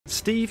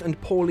Steve and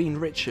Pauline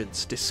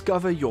Richards'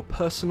 Discover Your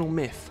Personal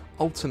Myth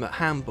Ultimate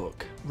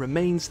Handbook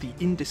remains the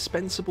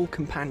indispensable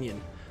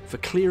companion for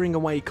clearing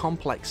away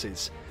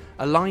complexes,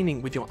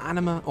 aligning with your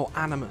anima or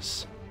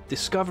animus,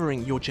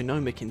 discovering your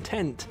genomic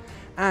intent,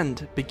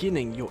 and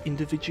beginning your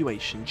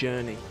individuation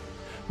journey.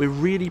 We're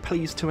really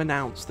pleased to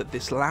announce that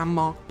this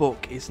landmark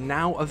book is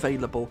now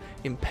available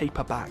in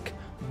paperback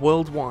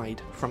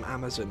worldwide from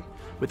Amazon,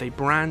 with a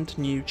brand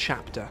new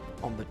chapter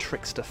on the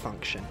trickster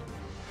function.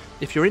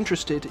 If you're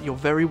interested, you're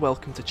very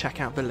welcome to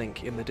check out the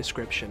link in the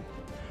description.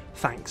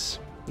 Thanks.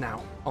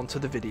 Now, onto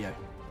the video.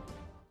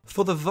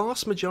 For the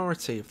vast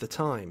majority of the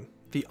time,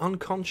 the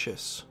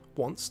unconscious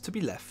wants to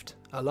be left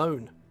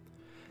alone.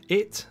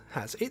 It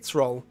has its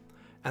role,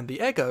 and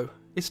the ego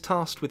is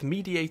tasked with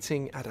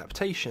mediating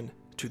adaptation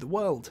to the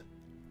world.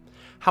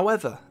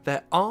 However,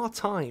 there are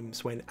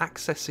times when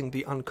accessing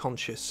the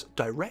unconscious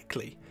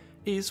directly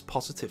is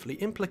positively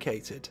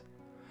implicated.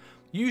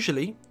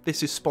 Usually,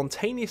 this is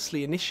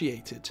spontaneously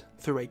initiated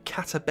through a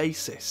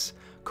catabasis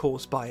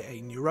caused by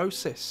a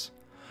neurosis.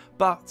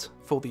 But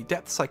for the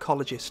depth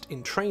psychologist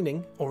in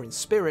training or in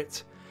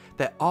spirit,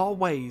 there are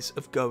ways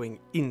of going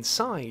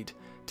inside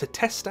to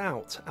test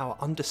out our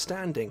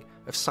understanding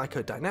of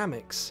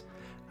psychodynamics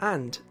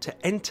and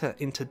to enter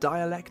into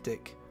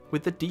dialectic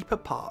with the deeper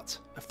part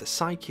of the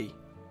psyche.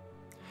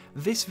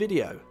 This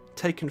video,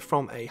 taken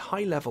from a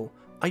high-level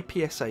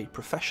IPSA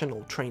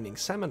professional training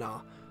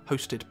seminar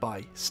hosted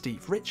by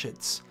Steve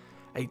Richards,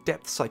 a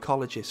depth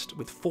psychologist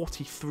with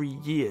 43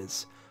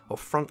 years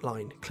of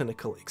frontline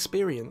clinical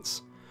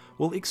experience,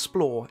 will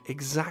explore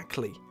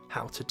exactly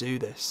how to do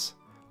this,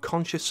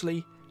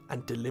 consciously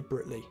and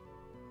deliberately.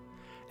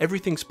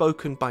 Everything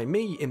spoken by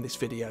me in this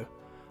video,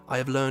 I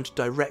have learned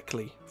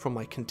directly from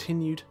my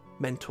continued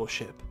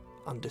mentorship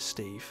under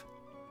Steve.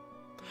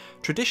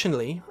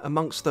 Traditionally,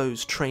 amongst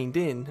those trained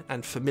in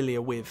and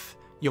familiar with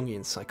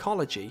Jungian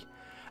psychology,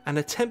 an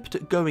attempt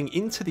at going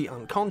into the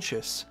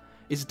unconscious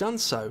is done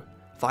so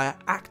via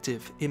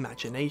active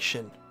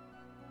imagination.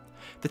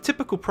 The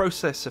typical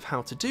process of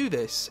how to do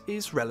this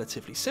is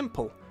relatively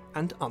simple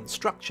and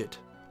unstructured.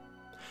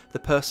 The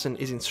person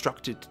is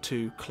instructed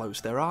to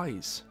close their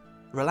eyes,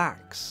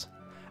 relax,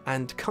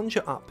 and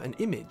conjure up an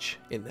image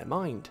in their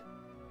mind.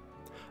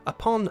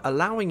 Upon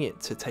allowing it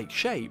to take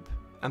shape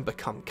and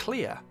become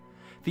clear,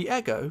 the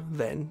ego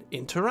then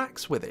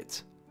interacts with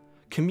it,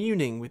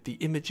 communing with the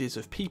images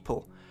of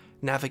people,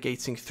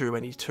 navigating through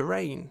any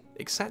terrain,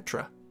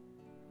 etc.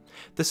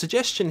 The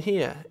suggestion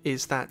here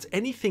is that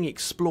anything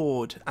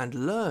explored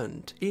and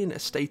learned in a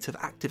state of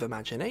active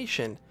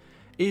imagination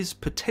is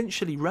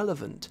potentially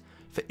relevant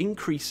for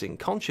increasing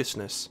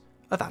consciousness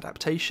of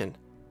adaptation,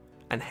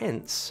 and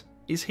hence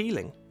is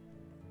healing.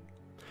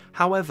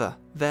 However,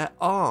 there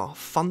are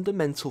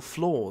fundamental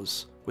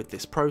flaws with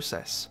this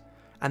process,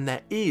 and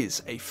there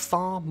is a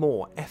far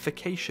more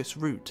efficacious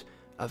route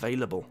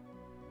available.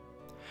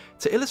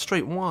 To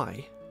illustrate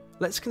why,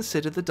 let's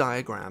consider the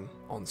diagram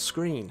on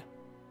screen.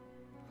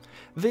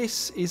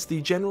 This is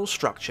the general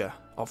structure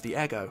of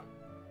the ego.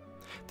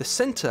 The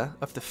centre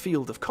of the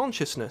field of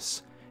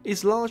consciousness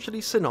is largely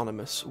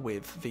synonymous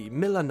with the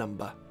Miller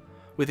number,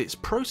 with its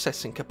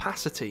processing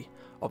capacity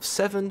of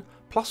 7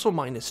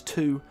 ±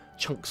 2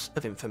 chunks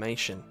of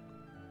information.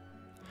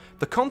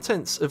 The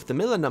contents of the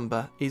Miller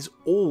number is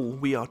all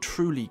we are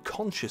truly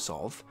conscious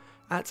of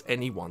at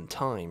any one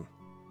time.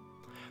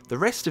 The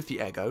rest of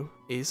the ego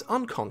is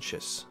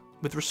unconscious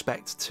with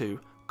respect to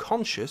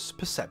conscious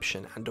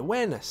perception and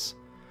awareness,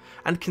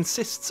 and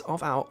consists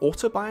of our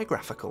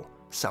autobiographical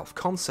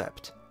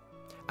self-concept,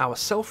 our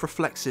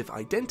self-reflexive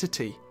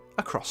identity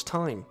across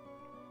time.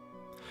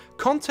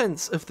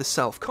 Contents of the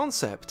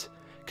self-concept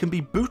can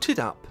be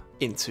booted up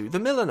into the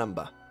Miller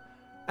number,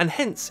 and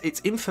hence its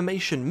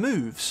information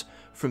moves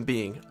from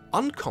being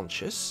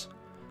unconscious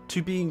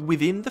to being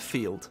within the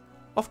field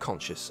of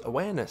conscious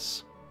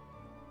awareness.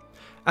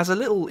 As a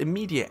little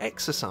immediate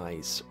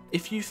exercise,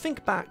 if you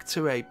think back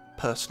to a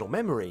personal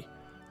memory,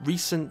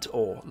 recent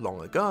or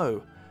long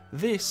ago,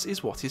 this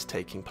is what is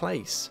taking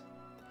place.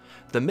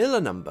 The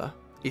Miller number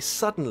is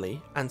suddenly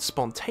and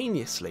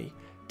spontaneously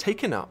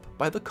taken up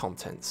by the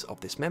contents of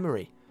this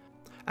memory,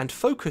 and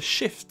focus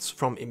shifts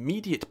from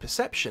immediate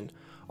perception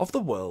of the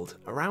world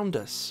around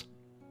us.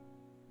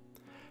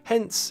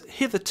 Hence,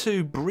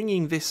 hitherto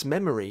bringing this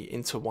memory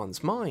into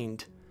one's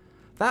mind,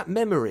 that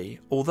memory,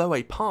 although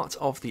a part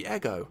of the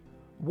ego,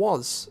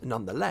 was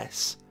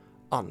nonetheless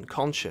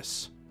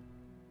unconscious.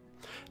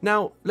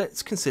 Now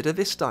let's consider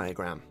this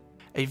diagram,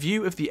 a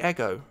view of the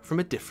ego from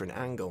a different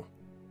angle.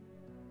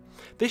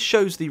 This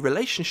shows the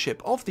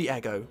relationship of the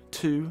ego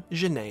to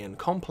Janean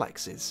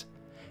complexes,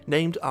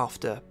 named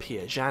after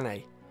Pierre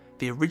Janet,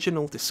 the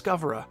original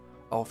discoverer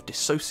of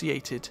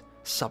dissociated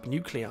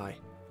subnuclei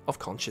of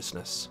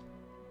consciousness.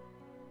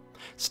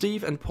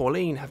 Steve and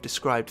Pauline have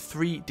described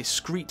 3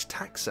 discrete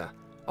taxa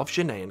of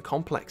Janean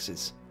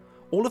complexes,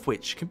 all of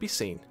which can be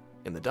seen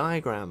in the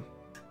diagram.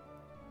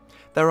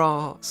 There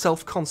are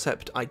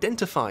self-concept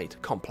identified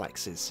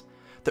complexes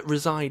that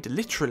reside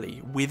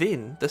literally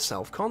within the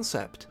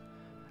self-concept,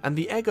 and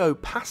the ego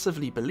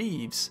passively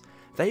believes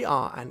they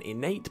are an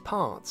innate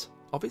part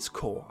of its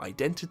core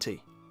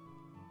identity.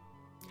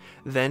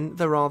 Then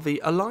there are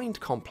the aligned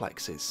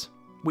complexes,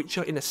 which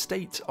are in a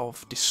state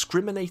of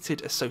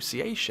discriminated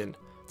association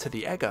to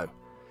the ego,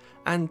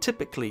 and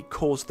typically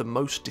cause the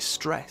most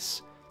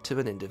distress to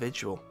an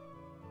individual.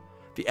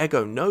 The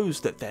ego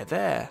knows that they're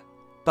there,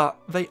 but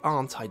they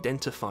aren't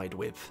identified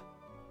with.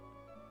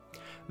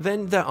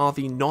 Then there are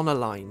the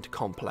non-aligned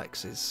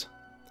complexes.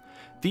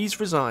 These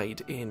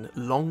reside in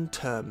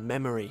long-term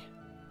memory,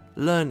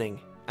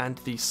 learning, and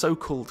the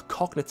so-called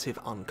cognitive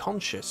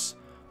unconscious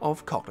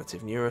of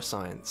cognitive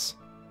neuroscience.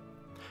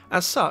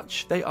 As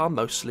such, they are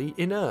mostly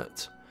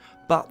inert,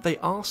 but they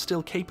are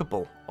still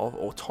capable of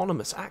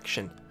autonomous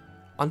action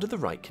under the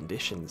right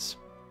conditions.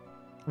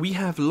 We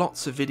have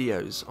lots of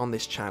videos on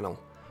this channel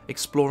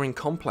exploring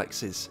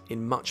complexes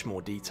in much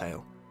more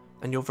detail,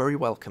 and you're very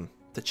welcome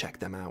to check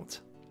them out.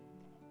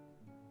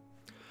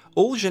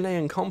 All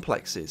Jungian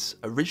complexes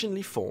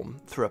originally form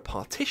through a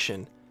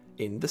partition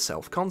in the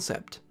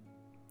self-concept.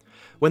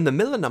 When the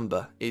Miller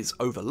number is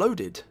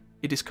overloaded,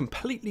 it is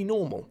completely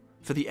normal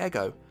for the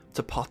ego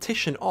to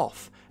partition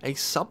off a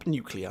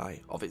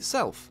subnuclei of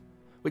itself,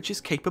 which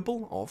is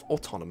capable of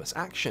autonomous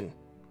action.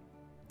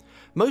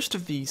 Most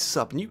of these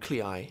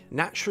subnuclei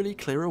naturally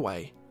clear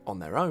away on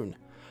their own,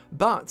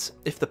 but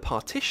if the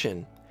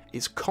partition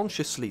is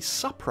consciously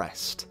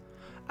suppressed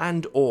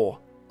and/or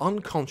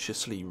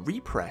unconsciously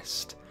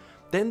repressed,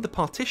 then the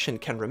partition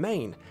can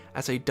remain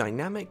as a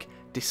dynamic,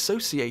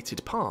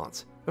 dissociated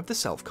part of the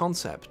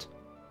self-concept.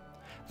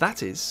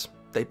 That is,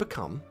 they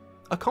become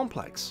a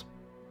complex.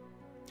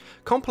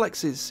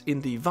 Complexes,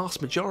 in the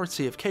vast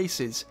majority of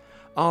cases,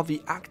 are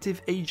the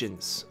active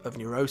agents of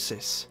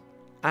neurosis,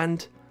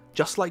 and,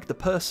 just like the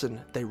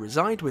person they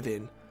reside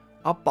within,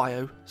 are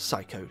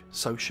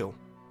biopsychosocial.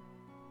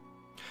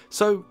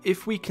 So,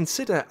 if we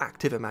consider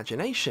active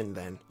imagination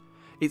then,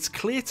 it's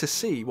clear to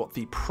see what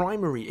the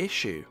primary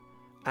issue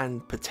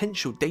and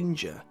potential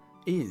danger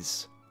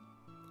is.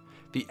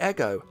 The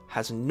ego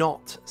has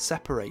not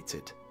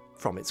separated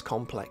from its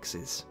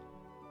complexes.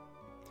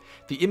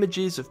 The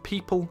images of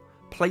people,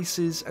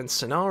 places, and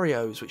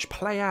scenarios which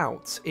play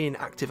out in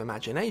active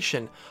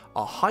imagination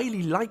are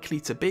highly likely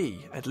to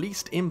be, at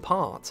least in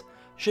part,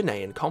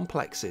 Jungian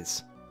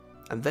complexes,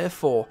 and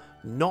therefore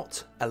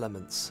not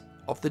elements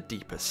of the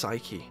deeper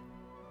psyche,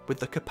 with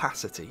the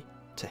capacity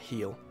to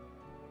heal.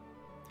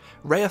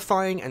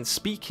 Reifying and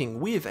speaking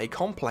with a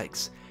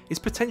complex is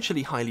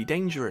potentially highly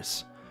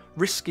dangerous,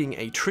 risking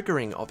a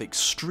triggering of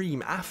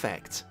extreme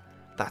affect,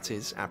 that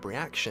is,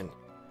 abreaction,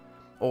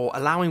 or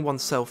allowing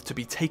oneself to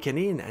be taken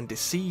in and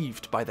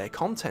deceived by their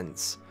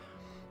contents,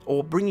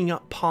 or bringing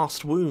up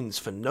past wounds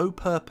for no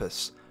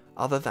purpose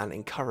other than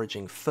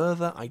encouraging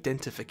further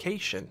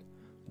identification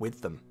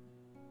with them.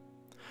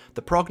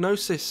 The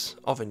prognosis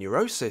of a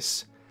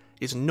neurosis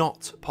is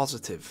not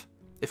positive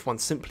if one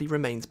simply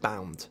remains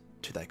bound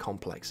to their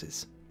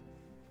complexes.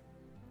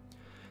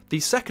 The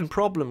second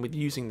problem with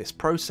using this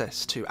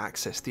process to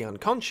access the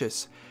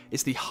unconscious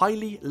is the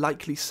highly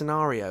likely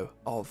scenario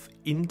of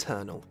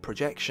internal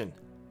projection,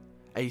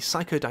 a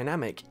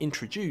psychodynamic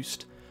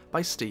introduced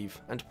by Steve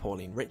and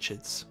Pauline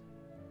Richards.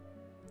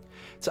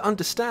 To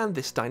understand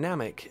this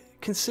dynamic,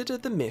 consider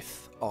the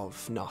myth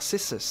of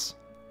Narcissus,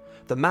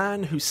 the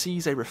man who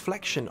sees a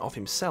reflection of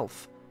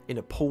himself in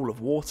a pool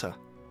of water,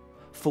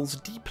 falls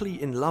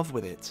deeply in love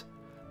with it,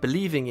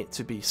 believing it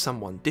to be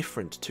someone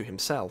different to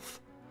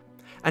himself,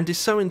 and is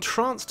so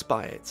entranced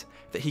by it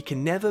that he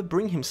can never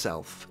bring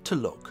himself to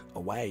look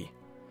away.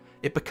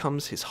 It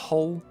becomes his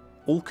whole,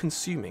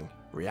 all-consuming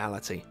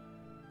reality.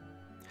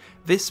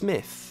 This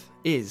myth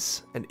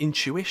is an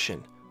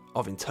intuition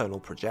of internal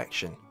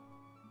projection.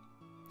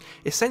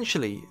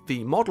 Essentially,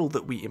 the model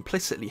that we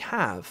implicitly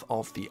have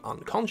of the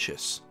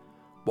unconscious,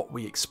 what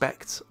we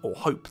expect or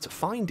hope to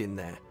find in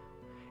there,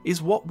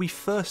 is what we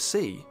first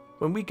see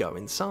when we go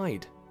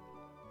inside.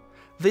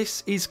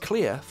 This is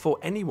clear for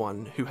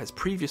anyone who has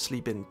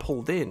previously been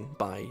pulled in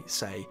by,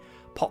 say,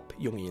 pop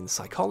Jungian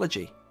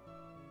psychology.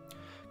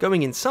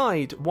 Going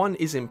inside, one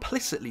is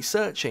implicitly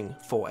searching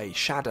for a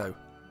shadow,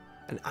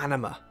 an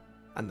anima,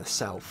 and the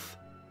self.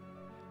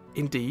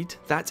 Indeed,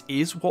 that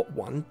is what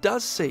one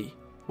does see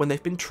when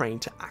they've been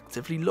trained to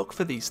actively look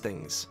for these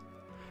things.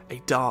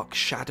 A dark,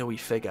 shadowy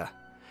figure,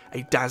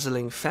 a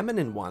dazzling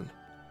feminine one,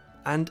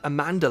 and a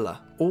mandala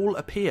all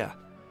appear,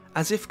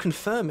 as if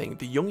confirming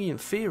the Jungian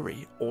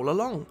theory all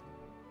along.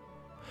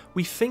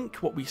 We think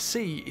what we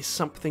see is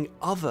something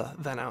other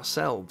than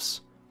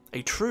ourselves,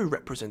 a true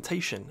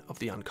representation of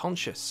the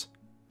unconscious,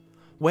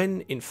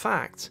 when in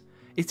fact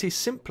it is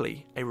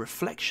simply a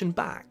reflection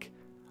back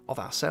of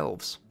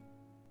ourselves.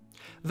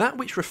 That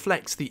which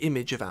reflects the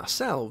image of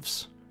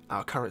ourselves,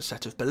 our current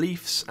set of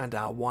beliefs and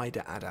our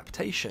wider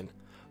adaptation,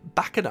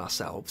 back at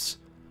ourselves,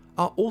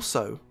 are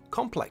also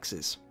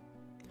complexes.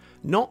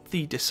 Not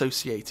the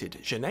dissociated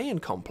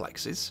Jungian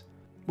complexes,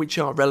 which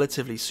are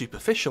relatively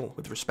superficial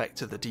with respect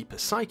to the deeper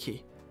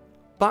psyche,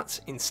 but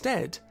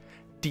instead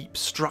deep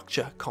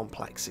structure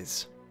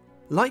complexes.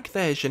 Like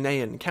their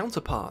Jungian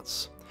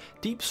counterparts,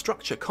 Deep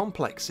structure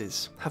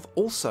complexes have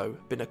also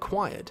been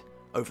acquired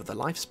over the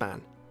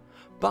lifespan,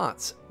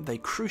 but they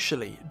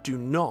crucially do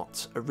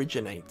not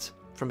originate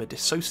from a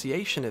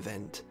dissociation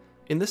event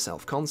in the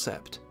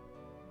self-concept.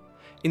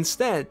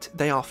 Instead,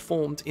 they are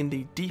formed in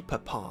the deeper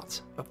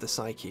part of the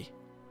psyche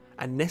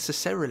and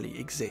necessarily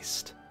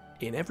exist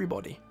in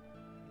everybody.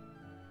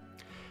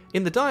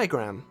 In the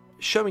diagram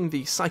showing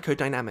the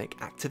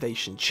psychodynamic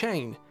activation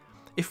chain,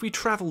 if we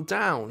travel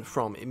down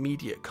from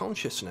immediate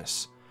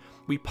consciousness,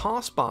 we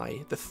pass by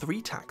the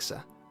 3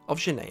 taxa of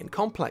Jungian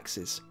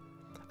complexes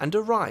and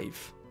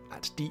arrive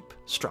at deep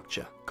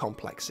structure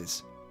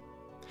complexes.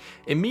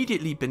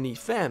 Immediately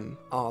beneath them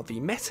are the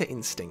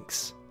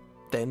meta-instincts,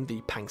 then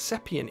the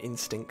Panspermian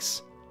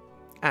instincts,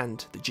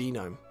 and the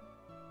genome.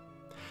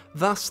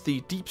 Thus,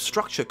 the deep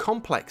structure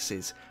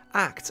complexes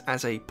act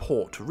as a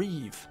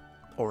porte-rive,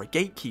 or a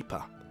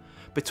gatekeeper,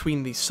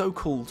 between the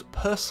so-called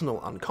personal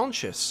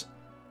unconscious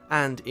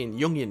and, in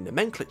Jungian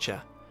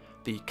nomenclature,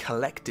 the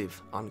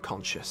collective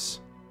unconscious.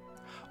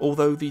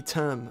 Although the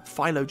term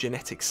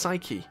phylogenetic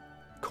psyche,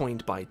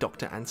 coined by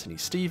Dr. Anthony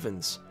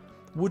Stevens,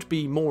 would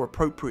be more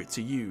appropriate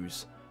to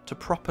use to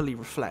properly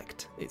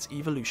reflect its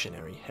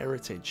evolutionary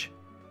heritage.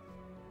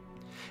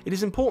 It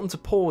is important to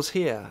pause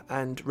here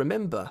and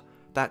remember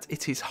that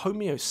it is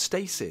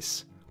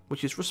homeostasis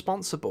which is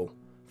responsible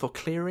for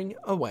clearing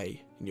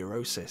away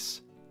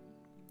neurosis.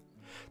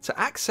 To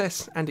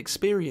access and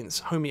experience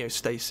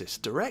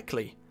homeostasis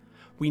directly,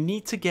 we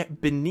need to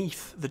get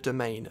beneath the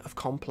domain of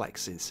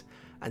complexes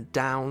and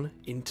down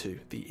into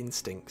the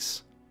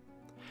instincts.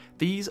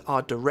 These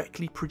are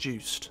directly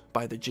produced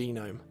by the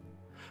genome,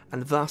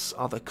 and thus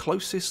are the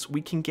closest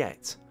we can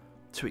get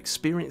to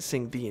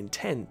experiencing the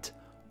intent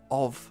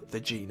of the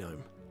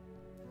genome.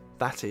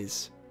 That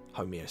is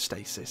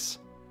homeostasis.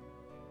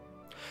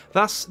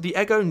 Thus, the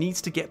ego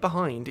needs to get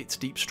behind its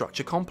deep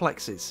structure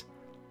complexes.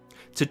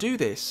 To do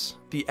this,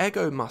 the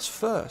ego must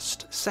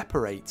first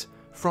separate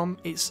from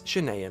its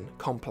Jungian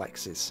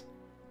complexes.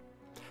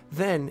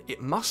 Then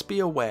it must be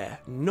aware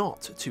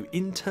not to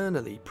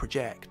internally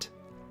project.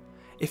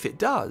 If it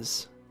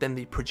does, then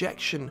the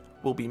projection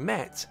will be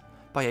met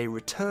by a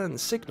return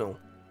signal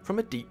from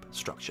a deep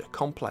structure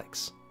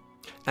complex,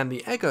 and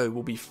the ego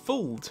will be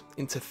fooled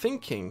into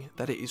thinking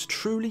that it is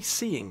truly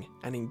seeing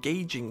and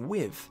engaging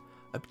with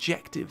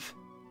objective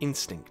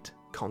instinct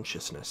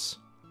consciousness.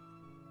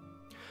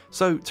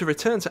 So, to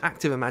return to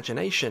active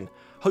imagination,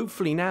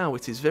 hopefully now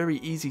it is very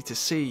easy to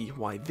see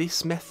why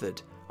this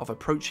method of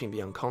approaching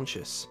the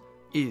unconscious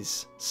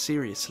is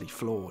seriously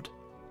flawed.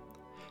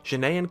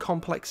 Jungian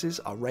complexes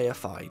are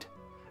reified,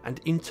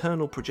 and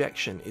internal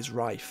projection is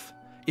rife,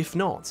 if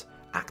not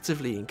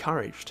actively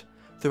encouraged,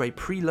 through a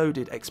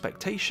preloaded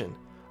expectation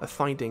of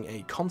finding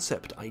a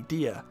concept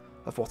idea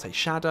of what a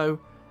shadow,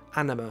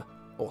 anima,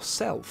 or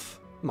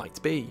self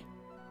might be.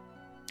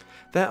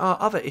 There are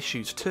other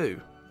issues too,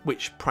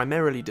 which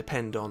primarily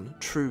depend on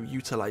true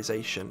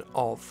utilization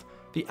of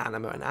the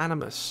anima and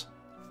animus,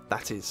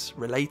 that is,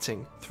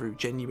 relating through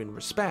genuine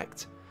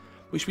respect,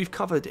 which we've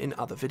covered in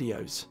other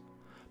videos.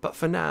 But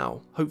for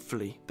now,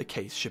 hopefully the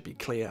case should be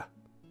clear.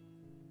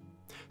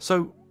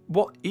 So,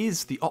 what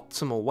is the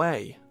optimal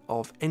way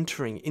of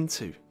entering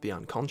into the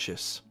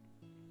unconscious?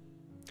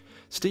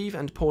 Steve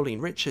and Pauline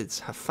Richards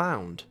have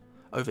found,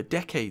 over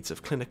decades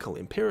of clinical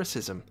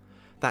empiricism,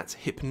 that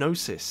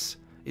hypnosis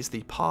is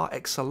the par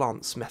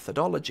excellence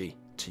methodology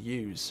to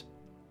use.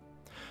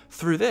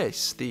 Through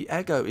this, the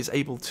ego is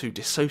able to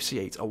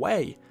dissociate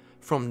away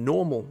from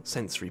normal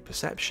sensory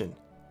perception,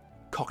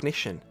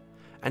 cognition,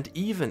 and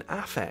even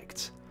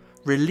affect,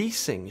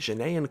 releasing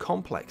Jungian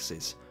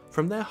complexes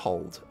from their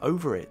hold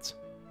over it.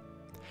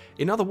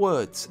 In other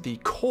words, the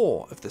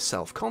core of the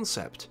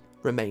self-concept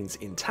remains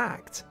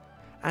intact,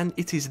 and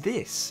it is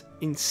this,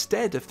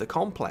 instead of the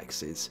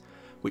complexes,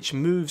 which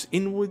moves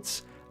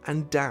inwards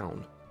and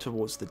down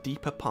towards the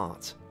deeper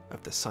part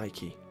of the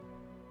psyche.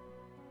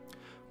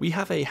 We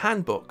have a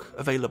handbook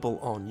available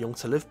on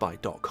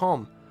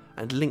jungtoliveby.com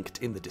and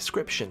linked in the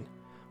description,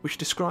 which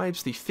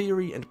describes the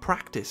theory and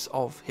practice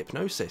of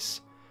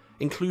hypnosis,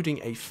 including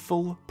a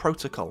full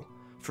protocol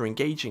for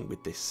engaging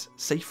with this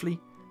safely,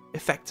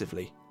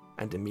 effectively,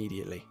 and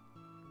immediately.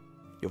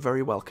 You're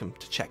very welcome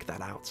to check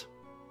that out.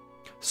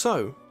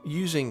 So,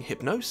 using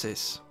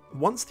hypnosis,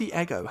 once the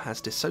ego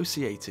has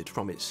dissociated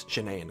from its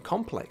Jungian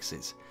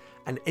complexes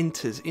and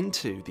enters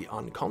into the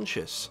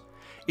unconscious,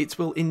 it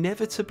will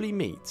inevitably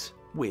meet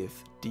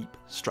with deep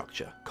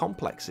structure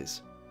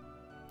complexes.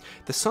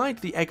 The side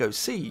the ego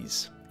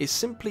sees is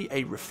simply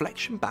a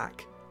reflection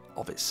back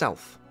of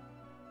itself.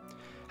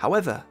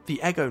 However,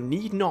 the ego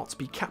need not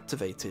be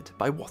captivated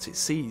by what it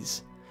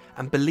sees,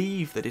 and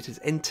believe that it has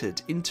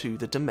entered into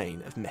the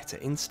domain of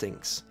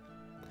meta-instincts.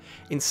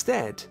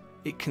 Instead,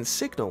 it can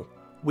signal,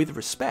 with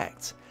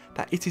respect,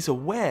 that it is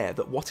aware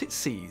that what it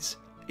sees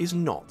is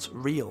not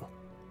real,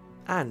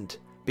 and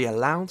be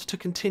allowed to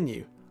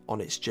continue on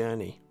its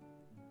journey.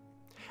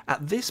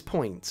 At this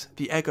point,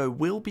 the ego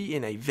will be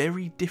in a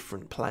very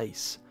different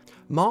place,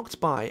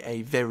 marked by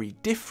a very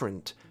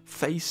different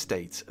phase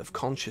state of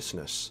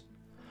consciousness,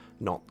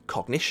 not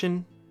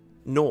cognition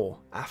nor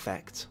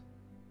affect.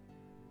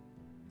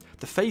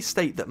 The phase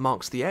state that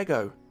marks the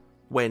ego,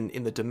 when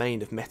in the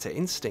domain of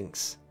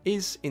meta-instincts,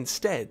 is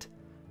instead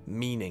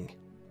meaning.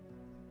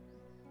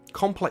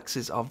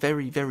 Complexes are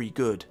very, very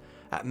good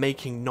at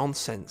making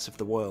nonsense of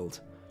the world,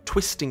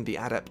 twisting the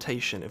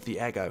adaptation of the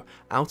ego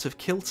out of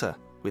kilter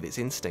with its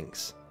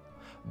instincts.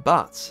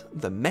 But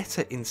the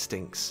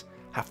meta-instincts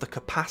have the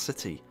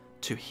capacity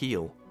to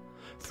heal,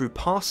 through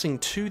passing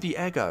to the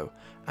ego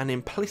an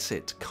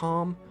implicit,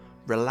 calm,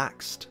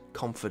 relaxed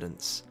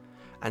confidence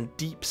and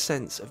deep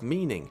sense of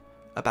meaning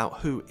about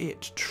who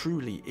it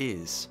truly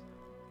is,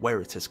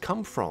 where it has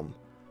come from,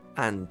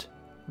 and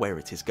where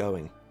it is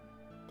going.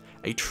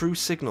 A true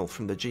signal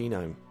from the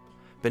genome,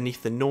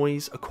 beneath the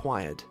noise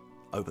acquired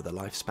over the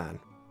lifespan.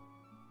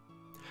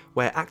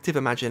 Where active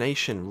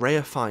imagination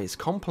reifies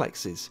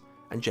complexes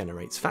and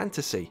generates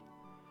fantasy,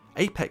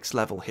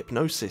 apex-level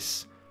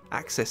hypnosis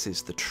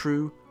accesses the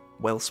true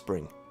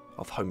wellspring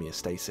of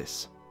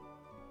homeostasis.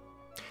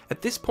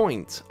 At this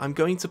point, I'm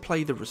going to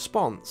play the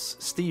response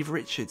Steve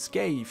Richards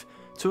gave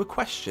to a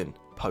question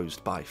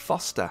posed by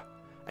Foster,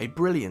 a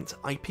brilliant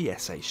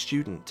IPSA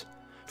student,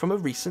 from a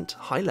recent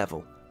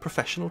high-level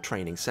professional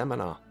training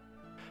seminar.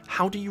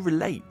 How do you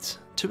relate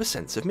to a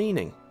sense of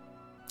meaning?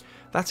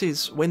 That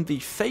is, when the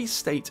phase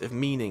state of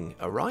meaning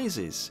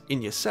arises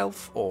in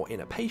yourself or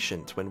in a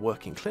patient when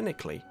working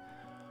clinically,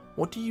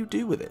 what do you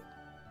do with it?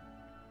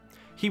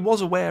 He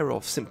was aware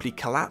of simply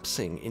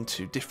collapsing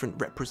into different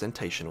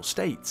representational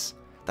states,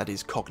 that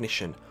is,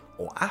 cognition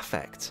or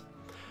affect,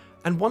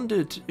 and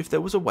wondered if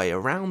there was a way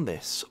around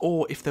this,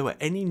 or if there were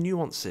any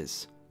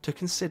nuances to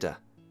consider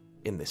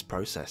in this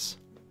process.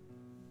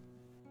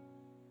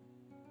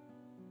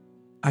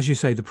 As you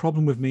say, the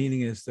problem with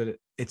meaning is that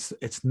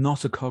it's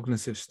not a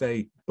cognitive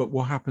state, but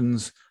what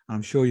happens,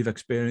 I'm sure you've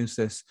experienced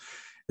this,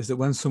 is that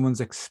when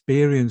someone's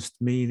experienced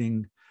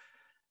meaning,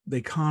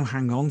 they can't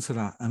hang on to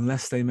that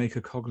unless they make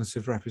a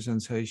cognitive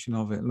representation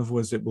of it. In other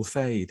words, it will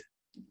fade.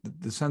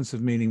 The sense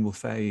of meaning will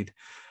fade.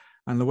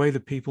 And the way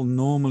that people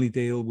normally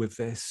deal with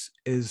this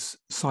is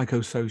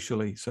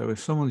psychosocially. So if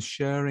someone's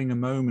sharing a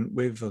moment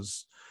with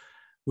us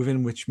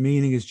within which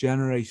meaning is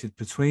generated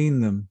between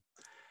them,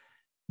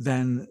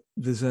 then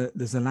there's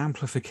an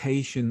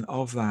amplification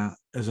of that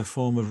as a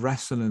form of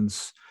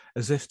resonance,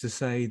 as if to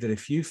say that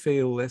if you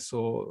feel this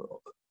or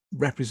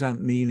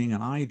represent meaning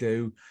and I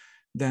do,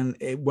 then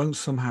it won't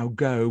somehow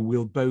go.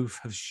 We'll both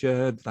have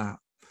shared that.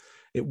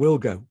 It will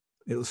go.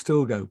 It'll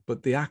still go.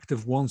 But the act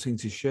of wanting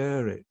to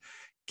share it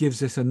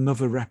gives it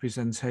another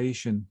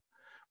representation,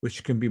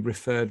 which can be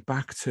referred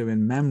back to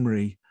in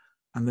memory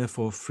and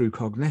therefore through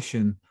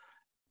cognition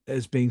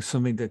as being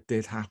something that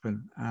did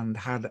happen and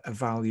had a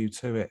value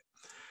to it.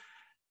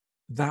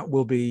 That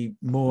will be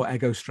more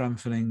ego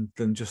strengthening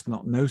than just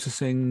not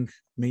noticing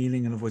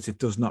meaning. In other words, it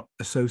does not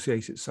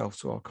associate itself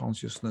to our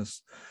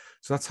consciousness.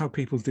 So that's how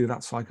people do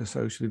that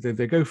psychosocially.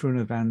 They go through an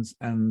event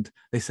and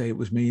they say it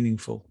was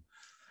meaningful,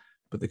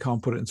 but they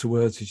can't put it into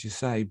words, as you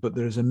say. But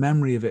there is a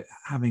memory of it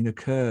having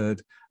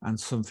occurred and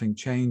something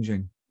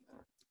changing.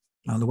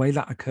 And the way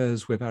that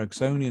occurs with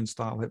Ericksonian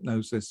style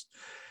hypnosis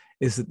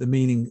is that the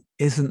meaning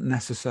isn't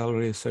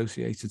necessarily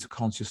associated to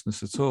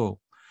consciousness at all.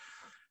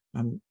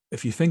 And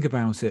if you think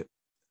about it,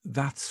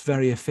 that's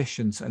very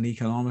efficient and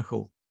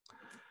economical.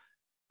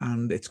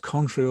 And it's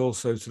contrary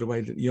also to the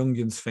way that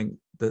Jungians think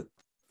that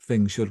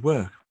things should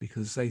work,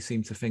 because they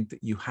seem to think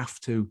that you have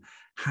to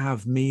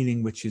have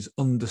meaning which is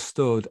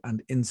understood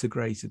and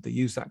integrated. They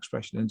use that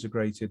expression,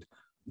 integrated,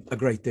 a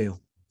great deal.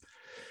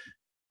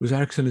 Whereas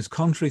Erickson is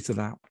contrary to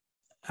that,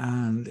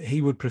 and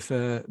he would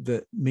prefer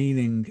that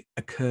meaning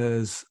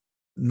occurs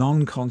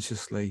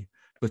non-consciously,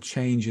 but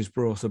change is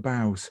brought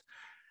about.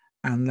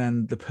 And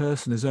then the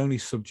person is only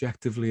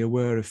subjectively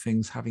aware of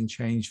things having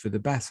changed for the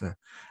better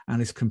and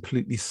is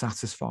completely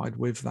satisfied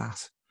with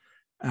that.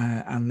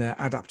 And their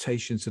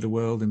adaptation to the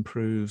world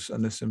improves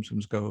and the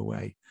symptoms go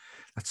away.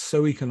 That's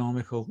so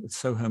economical, it's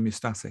so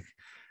homeostatic.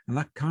 And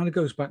that kind of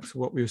goes back to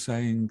what we were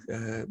saying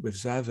with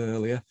Zev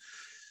earlier,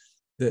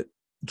 that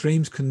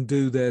dreams can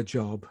do their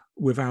job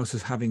without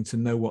us having to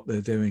know what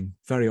they're doing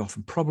very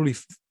often, probably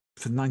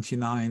for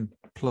 99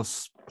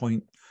 plus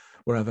point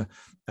wherever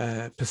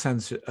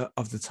percent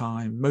of the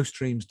time. Most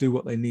dreams do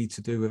what they need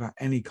to do without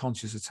any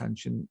conscious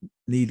attention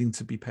needing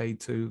to be paid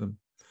to them.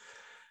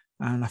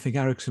 And I think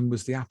Erickson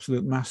was the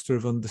absolute master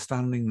of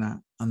understanding that,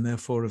 and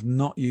therefore of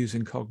not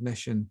using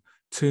cognition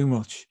too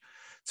much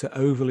to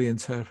overly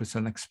interpret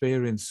an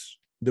experience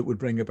that would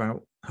bring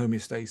about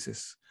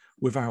homeostasis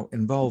without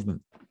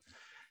involvement.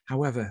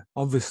 However,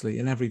 obviously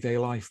in everyday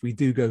life, we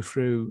do go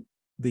through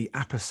the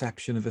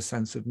apperception of a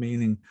sense of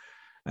meaning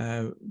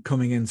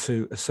coming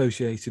into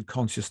associated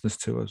consciousness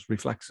to us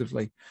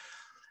reflexively.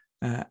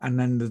 And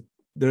then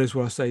there is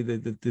what I say,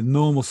 the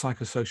normal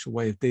psychosocial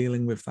way of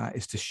dealing with that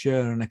is to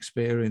share an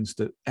experience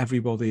that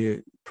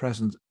everybody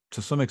present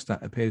to some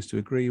extent appears to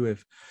agree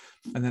with.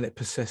 And then it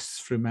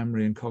persists through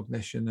memory and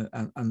cognition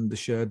and the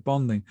shared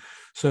bonding.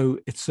 So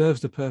it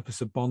serves the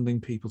purpose of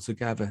bonding people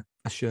together,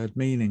 a shared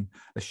meaning,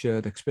 a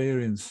shared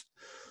experience.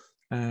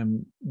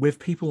 With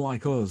people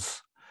like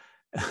us,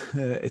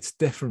 it's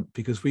different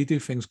because we do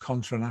things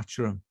contra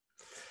naturam.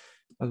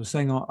 As I was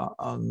saying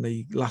on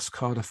the last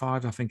Carter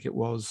 5, I think it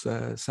was,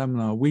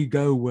 seminar, we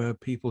go where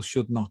people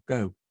should not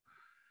go.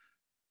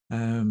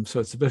 So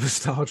it's a bit of a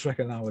Star Trek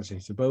analogy,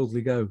 to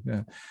boldly go.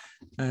 Yeah.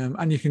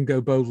 And you can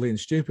go boldly and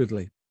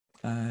stupidly,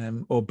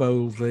 or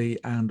boldly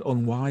and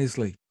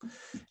unwisely.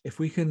 If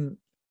we can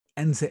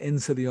enter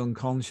into the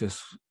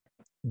unconscious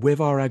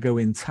with our ego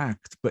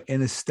intact, but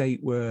in a state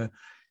where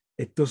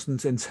it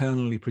doesn't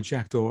internally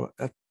project, or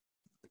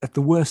at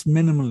the worst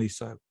minimally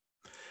so,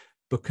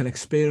 but can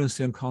experience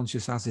the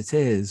unconscious as it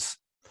is,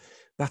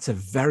 that's a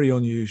very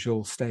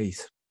unusual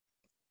state.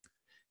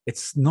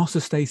 It's not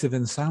a state of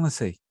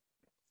insanity,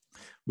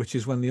 which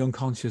is when the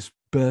unconscious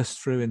bursts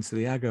through into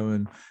the ego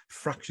and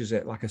fractures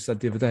it, like I said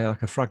the other day,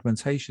 like a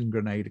fragmentation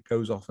grenade. It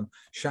goes off and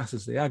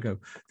shatters the ego.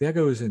 The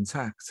ego is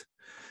intact.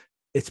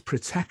 It's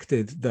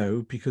protected,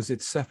 though, because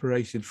it's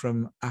separated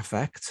from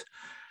affect.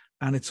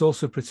 And it's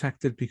also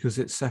protected because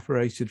it's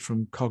separated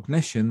from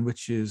cognition,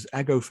 which is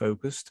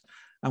ego-focused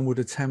and would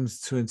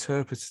attempt to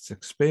interpret its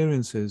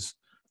experiences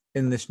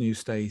in this new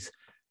state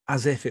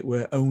as if it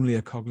were only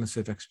a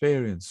cognitive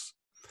experience.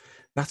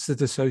 That's the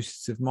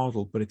dissociative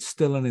model, but it's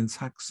still an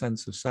intact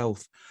sense of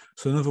self.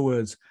 So in other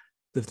words,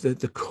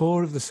 the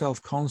core of the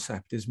self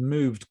concept is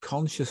moved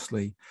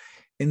consciously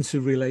into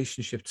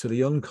relationship to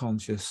the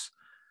unconscious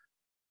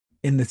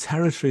in the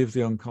territory of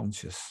the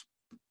unconscious.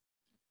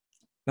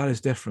 That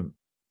is different.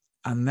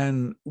 And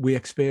then we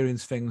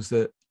experience things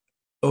that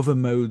other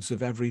modes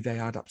of everyday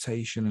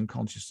adaptation and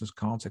consciousness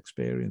can't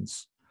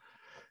experience.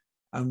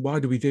 And why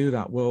do we do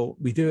that? Well,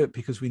 we do it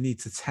because we need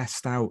to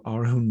test out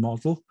our own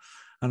model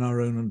and our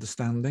own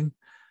understanding.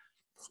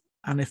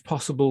 And if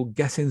possible,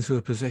 get into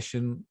a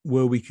position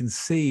where we can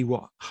see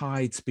what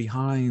hides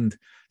behind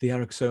the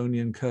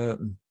Ericksonian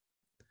curtain.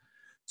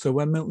 So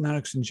when Milton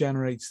Erickson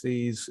generates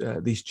these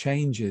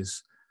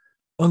changes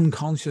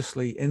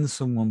unconsciously in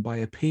someone by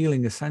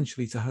appealing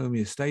essentially to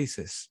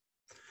homeostasis,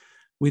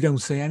 we don't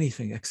see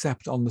anything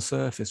except on the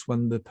surface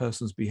when the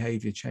person's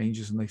behavior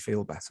changes and they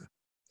feel better.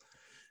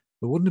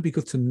 But wouldn't it be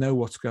good to know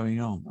what's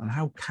going on? And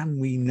how can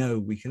we know?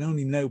 We can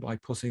only know by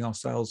putting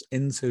ourselves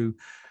into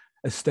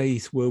a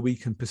state where we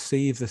can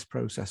perceive this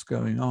process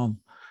going on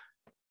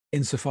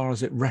insofar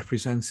as it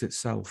represents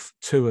itself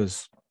to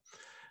us.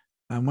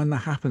 And when that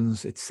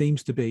happens, it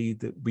seems to be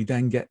that we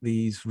then get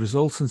these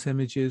resultant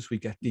images, we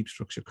get deep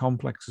structure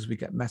complexes, we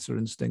get meta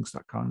instincts,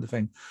 that kind of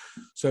thing.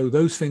 So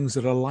those things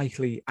that are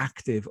likely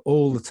active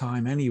all the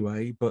time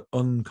anyway, but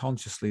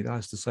unconsciously, that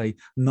is to say,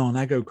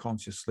 non-ego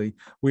consciously,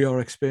 we are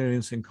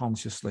experiencing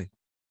consciously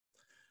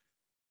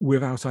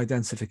without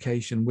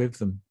identification with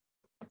them.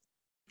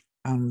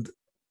 And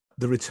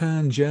the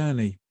return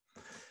journey,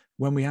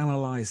 when we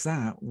analyze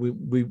that,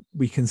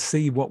 we can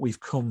see what we've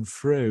come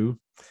through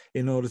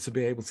in order to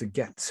be able to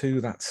get to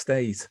that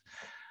state.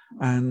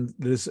 And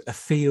there's a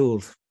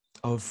field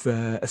of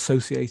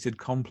associated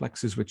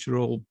complexes which are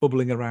all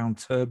bubbling around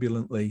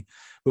turbulently,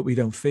 but we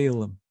don't feel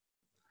them.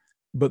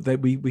 But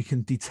we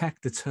can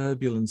detect the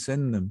turbulence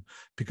in them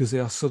because they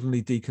are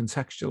suddenly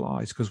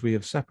decontextualized, because we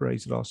have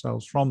separated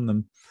ourselves from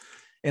them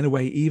in a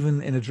way,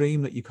 even in a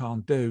dream that you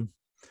can't do,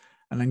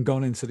 and then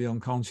gone into the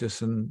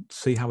unconscious and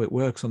see how it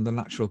works under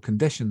natural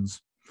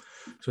conditions.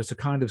 So it's a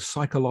kind of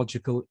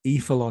psychological,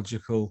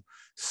 ethological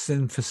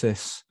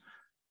synthesis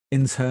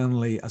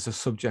internally as a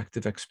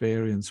subjective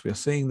experience. We are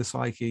seeing the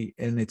psyche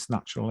in its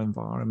natural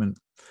environment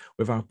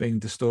without being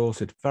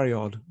distorted. Very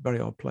odd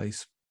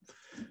place.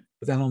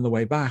 But then on the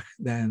way back,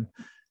 then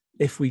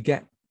if we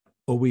get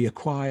or we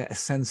acquire a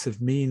sense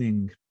of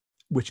meaning,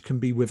 which can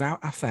be without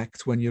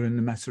affect when you're in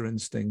the meta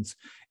instincts,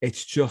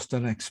 it's just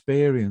an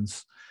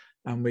experience.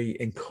 And we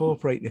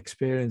incorporate the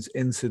experience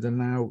into the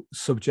now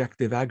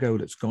subjective ego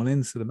that's gone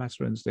into the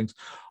meta instincts.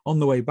 On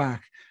the way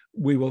back,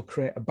 we will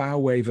create a bow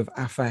wave of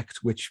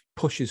affect, which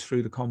pushes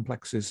through the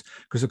complexes,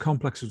 because the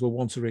complexes will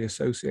want to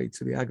reassociate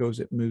to the ego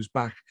as it moves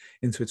back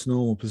into its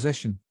normal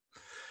position.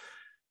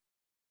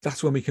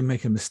 That's when we can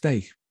make a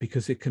mistake,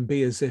 because it can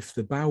be as if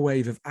the bow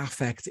wave of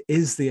affect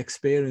is the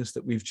experience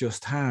that we've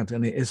just had,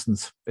 and it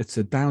isn't. It's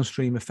a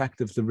downstream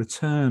effect of the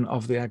return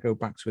of the ego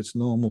back to its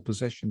normal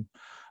position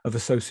of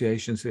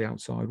association to the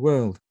outside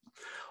world.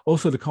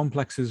 Also, the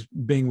complexes,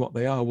 being what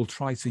they are, will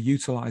try to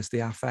utilize the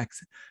affect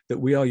that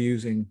we are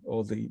using,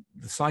 or the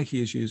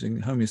psyche is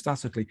using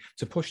homeostatically,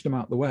 to push them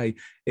out the way.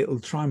 It'll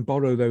try and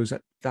borrow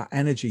that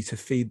energy to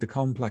feed the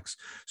complex.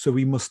 So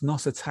we must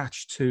not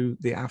attach to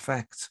the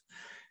affect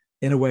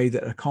in a way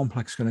that a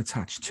complex can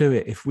attach to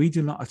it. If we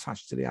do not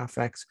attach to the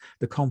affect,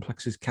 the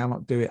complexes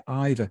cannot do it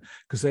either,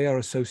 because they are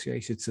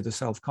associated to the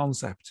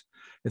self-concept.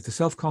 If the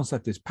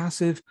self-concept is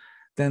passive,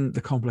 then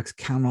the complex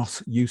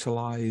cannot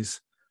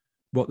utilize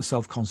what the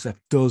self-concept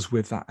does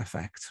with that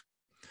effect.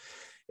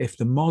 If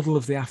the model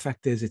of the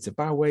affect is it's a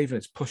bow wave and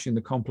it's pushing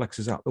the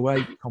complexes out the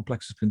way,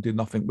 complexes can do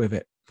nothing with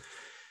it.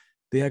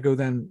 The ego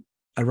then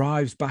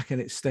arrives back in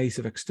its state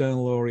of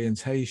external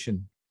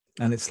orientation,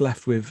 And it's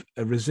left with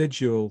a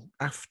residual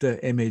after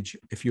image,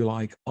 if you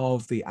like,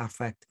 of the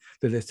affect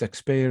that it's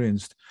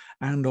experienced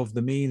and of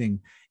the meaning.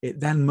 It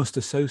then must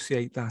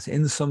associate that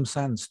in some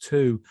sense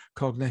to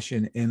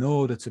cognition in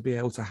order to be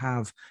able to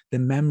have the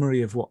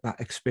memory of what that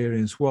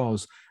experience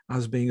was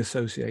as being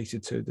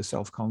associated to the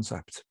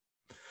self-concept.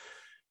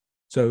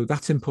 So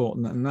that's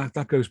important. And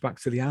that goes back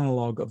to the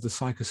analog of the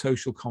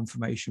psychosocial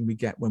confirmation we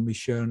get when we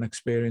share an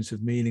experience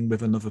of meaning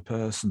with another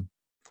person.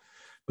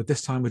 But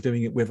this time we're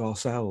doing it with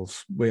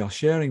ourselves. We are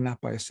sharing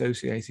that by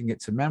associating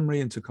it to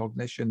memory and to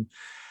cognition.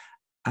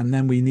 And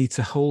then we need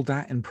to hold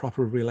that in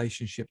proper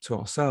relationship to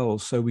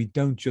ourselves. So we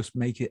don't just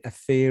make it a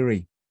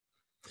theory.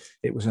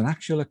 It was an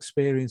actual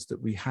experience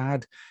that we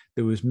had.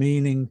 There was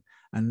meaning.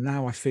 And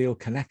now I feel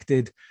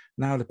connected.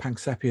 Now the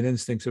Panksepian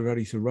instincts are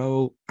ready to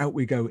roll. Out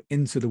we go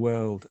into the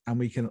world. And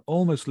we can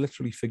almost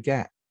literally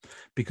forget,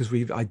 because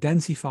we've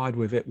identified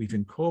with it, we've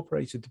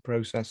incorporated the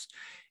process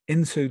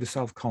into the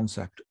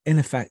self-concept, in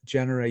effect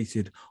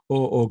generated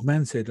or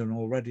augmented an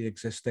already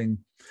existing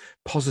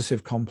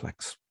positive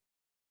complex.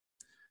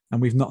 And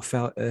we've not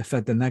fed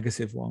the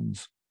negative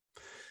ones.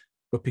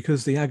 But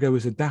because the ego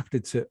is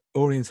adapted to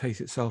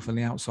orientate itself in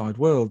the outside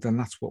world, then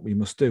that's what we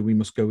must do. We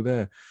must go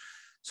there.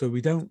 So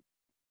we don't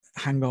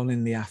hang on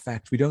in the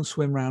affect. We don't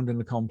swim around in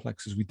the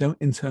complexes. We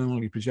don't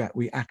internally project.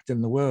 We act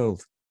in the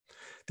world.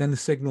 Then the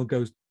signal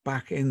goes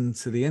back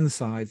into the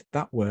inside.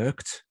 That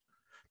worked.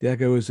 The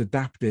ego has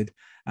adapted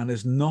and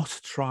has not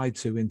tried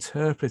to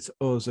interpret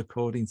us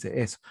according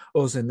to it,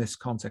 us in this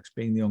context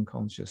being the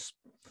unconscious.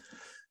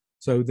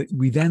 So that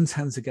we then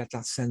tend to get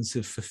that sense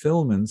of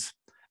fulfillment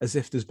as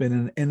if there's been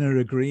an inner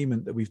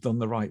agreement that we've done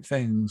the right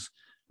things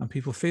and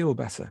people feel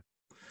better.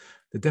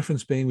 The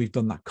difference being we've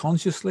done that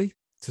consciously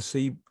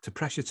to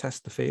pressure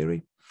test the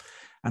theory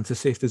and to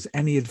see if there's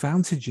any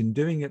advantage in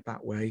doing it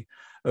that way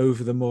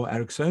over the more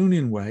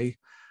Ericksonian way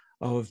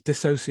of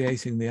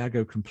dissociating the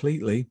ego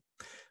completely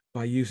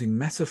by using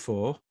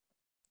metaphor.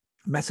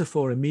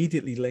 Metaphor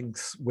immediately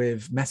links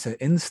with meta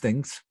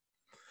instinct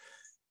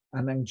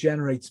and then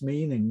generates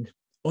meaning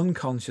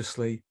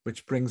unconsciously,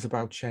 which brings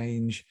about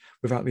change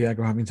without the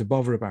ego having to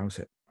bother about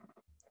it.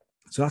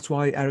 So that's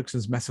why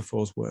Erickson's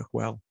metaphors work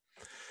well.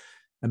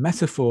 A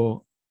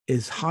metaphor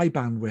is high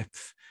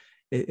bandwidth.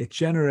 It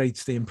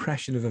generates the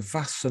impression of a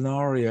vast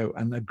scenario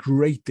and a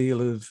great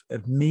deal of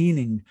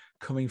meaning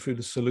coming through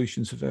the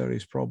solutions to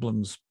various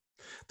problems.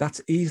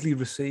 That's easily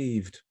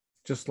received,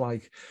 just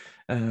like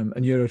a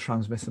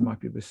neurotransmitter might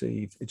be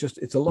received.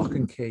 It's a lock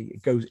and key.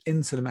 It goes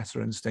into the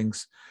meta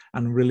instincts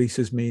and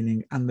releases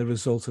meaning and the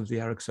result of the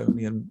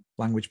Ericksonian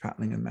language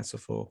patterning and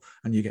metaphor,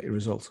 and you get your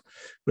result.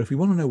 But if we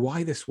want to know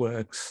why this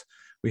works,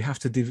 we have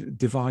to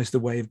devise the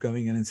way of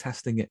going in and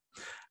testing it.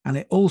 And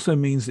it also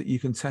means that you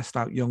can test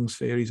out Jung's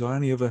theories or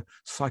any other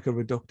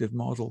psychoreductive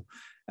model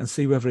and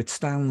see whether it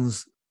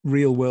stands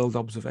real world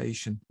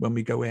observation when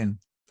we go in.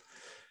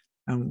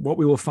 And what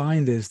we will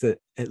find is that,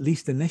 at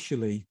least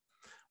initially,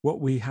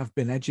 what we have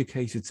been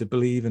educated to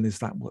believe in is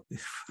that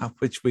at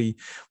which we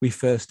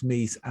first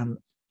meet. And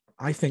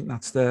I think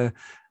that's there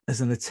as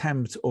an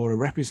attempt or a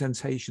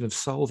representation of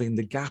solving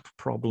the gap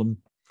problem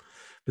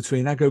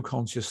between ego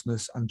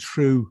consciousness and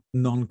true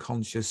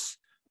non-conscious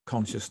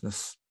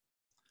consciousness.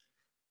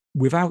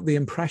 Without the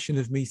impression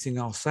of meeting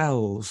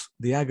ourselves,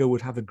 the ego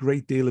would have a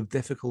great deal of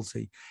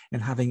difficulty in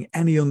having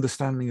any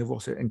understanding of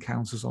what it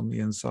encounters on the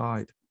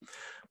inside.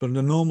 But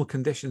under normal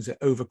conditions, it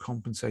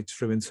overcompensates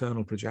through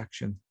internal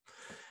projection.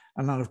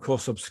 And that, of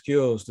course,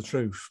 obscures the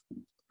truth.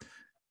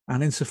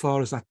 And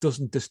insofar as that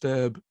doesn't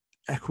disturb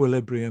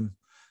equilibrium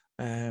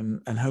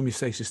and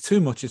homeostasis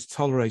too much, it's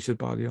tolerated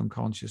by the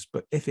unconscious.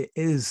 But if it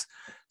is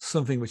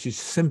something which is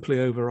simply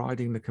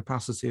overriding the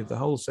capacity of the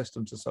whole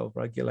system to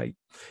self-regulate,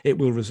 it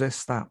will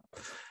resist that.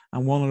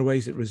 And one of the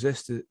ways it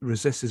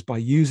resists is by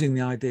using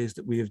the ideas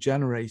that we have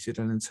generated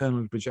and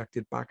internally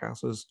projected back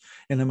at us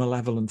in a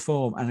malevolent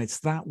form. And it's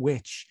that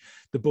which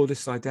the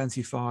Buddhists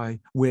identify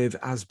with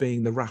as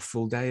being the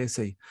wrathful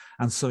deity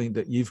and something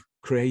that you've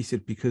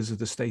created because of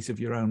the state of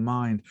your own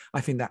mind.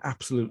 I think that's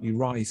absolutely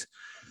right.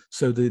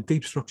 So the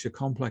deep structure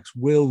complex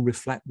will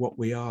reflect what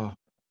we are,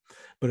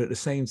 but at the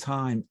same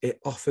time,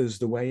 it offers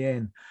the way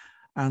in.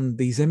 And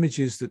these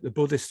images that the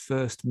Buddhist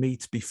first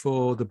meets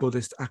before the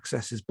Buddhist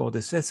accesses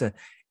Bodhisattva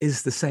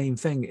is the same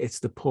thing. It's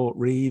the port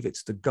reeve,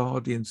 it's the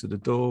guardian to the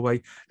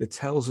doorway that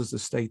tells us the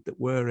state that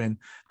we're in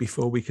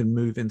before we can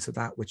move into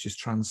that which is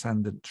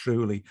transcendent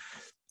truly.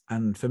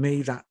 And for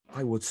me, that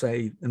I would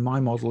say in my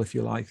model, if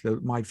you like,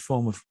 my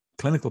form of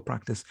clinical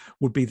practice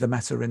would be the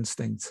meta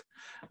instinct.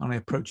 And I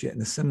approach it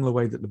in a similar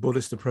way that the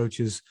Buddhist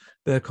approaches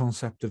their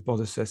concept of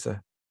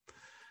Bodhisattva.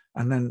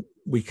 And then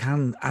we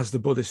can, as the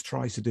Buddhist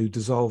tries to do,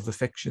 dissolve the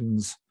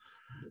fictions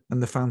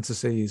and the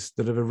fantasies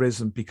that have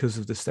arisen because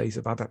of the state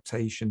of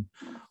adaptation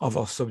of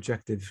our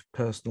subjective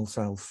personal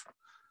self.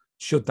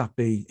 Should that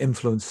be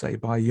influenced, say,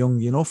 by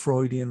Jungian or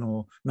Freudian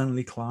or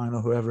Mentally Klein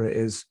or whoever it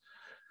is,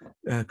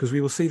 because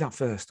we will see that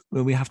first.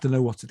 Well, we have to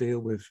know what to deal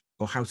with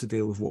or how to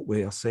deal with what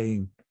we are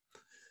seeing.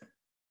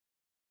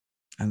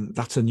 And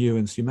that's a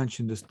nuance. You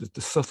mentioned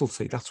the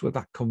subtlety. That's where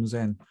that comes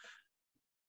in.